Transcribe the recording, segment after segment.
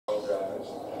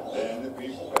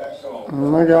Oh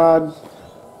my god.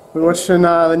 We're watching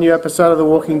the new episode of The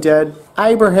Walking Dead.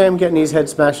 Abraham getting his head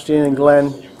smashed in and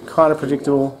Glenn, kind of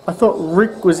predictable. I thought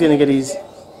Rick was going to get his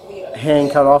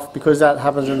hand cut off because that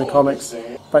happens in the comics.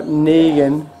 But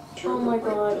Negan Oh my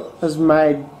god. has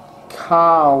made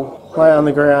Carl lay on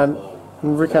the ground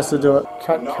and Rick has to do it.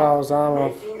 Cut Carl's arm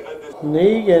off.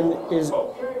 Negan is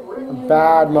a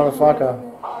bad motherfucker.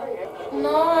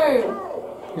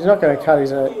 No. He's not going to cut his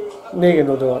head. Negan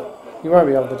will do it. You won't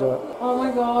be able to do it. Oh my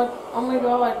god. Oh my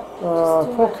god.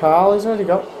 Oh, poor Carl. He's already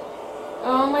got...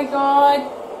 Oh my god.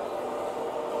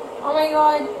 Oh my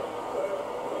god.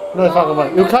 No fucking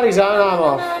way. He'll cut his own arm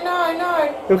off.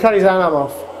 No. He'll cut his own arm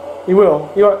off. He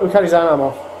will. He'll cut his own arm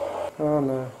off. Oh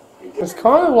no. It's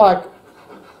kind of like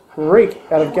Rick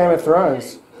out of Game of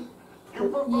Thrones.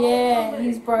 Yeah,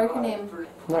 he's broken him.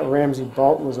 That Ramsay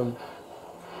Bolton was a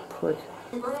prick.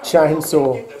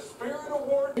 Chainsaw.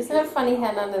 Isn't it funny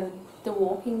how none of the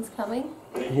walking's coming?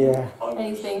 Yeah. And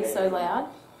he's being so loud?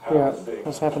 Yeah.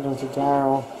 What's happened to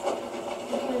Daryl?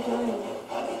 What are they doing?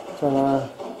 Don't know.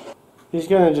 He's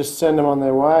going to just send them on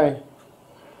their way.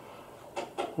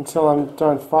 Until I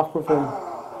don't fuck with him.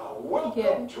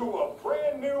 Yeah. To a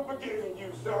brand new beginning,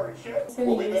 you sorry shit. He's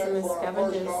going to use them as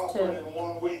scavengers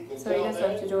to... So he doesn't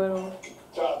have to do it all.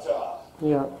 Ta-ta.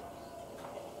 Yeah.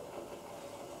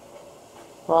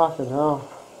 Fucking hell.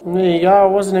 There you go, I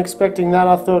wasn't expecting that.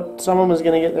 I thought someone was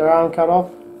going to get their arm cut off.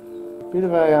 Bit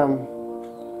of a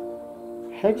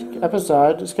hectic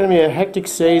episode. It's going to be a hectic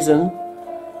season.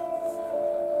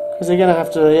 Because they're going to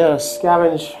have to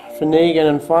scavenge for Negan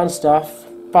and find stuff.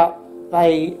 But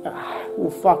they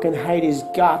will fucking hate his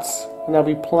guts. And they'll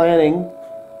be planning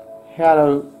how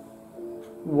to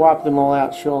wipe them all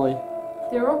out, surely.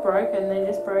 They're all broken, they're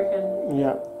just broken.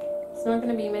 Yeah. There's not going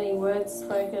to be many words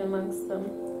spoken amongst them.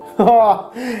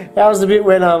 Oh, that was the bit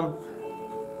when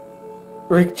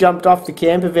Rick jumped off the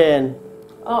camper van.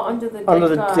 Oh, under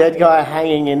the dead guy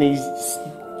hanging and his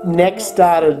neck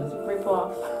started... Rip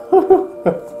off.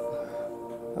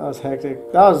 That was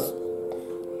hectic. That was...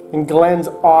 in Glenn's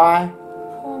eye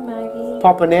Poor Maggie.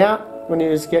 popping out when he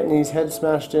was getting his head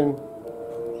smashed in.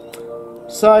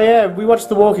 So yeah, we watched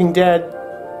The Walking Dead.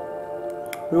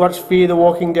 We watched Fear the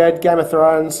Walking Dead, Game of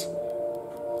Thrones.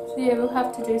 So yeah, we'll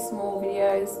have to do some more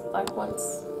videos, like once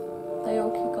they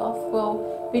all kick off.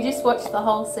 Well, we just watched the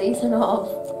whole season of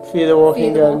Fear the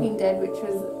Walking Dead, which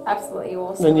was absolutely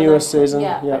awesome. The newest season,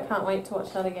 yeah. yeah. I can't wait to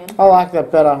watch that again. I like that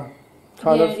better,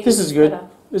 kind Yeah, of. This is good. better.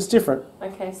 It's different.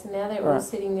 Okay, so now they're all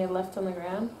sitting there left on the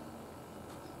ground.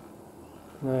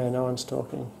 No, no one's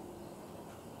talking.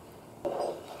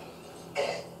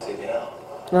 Sit down.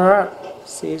 Alright,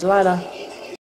 see you later.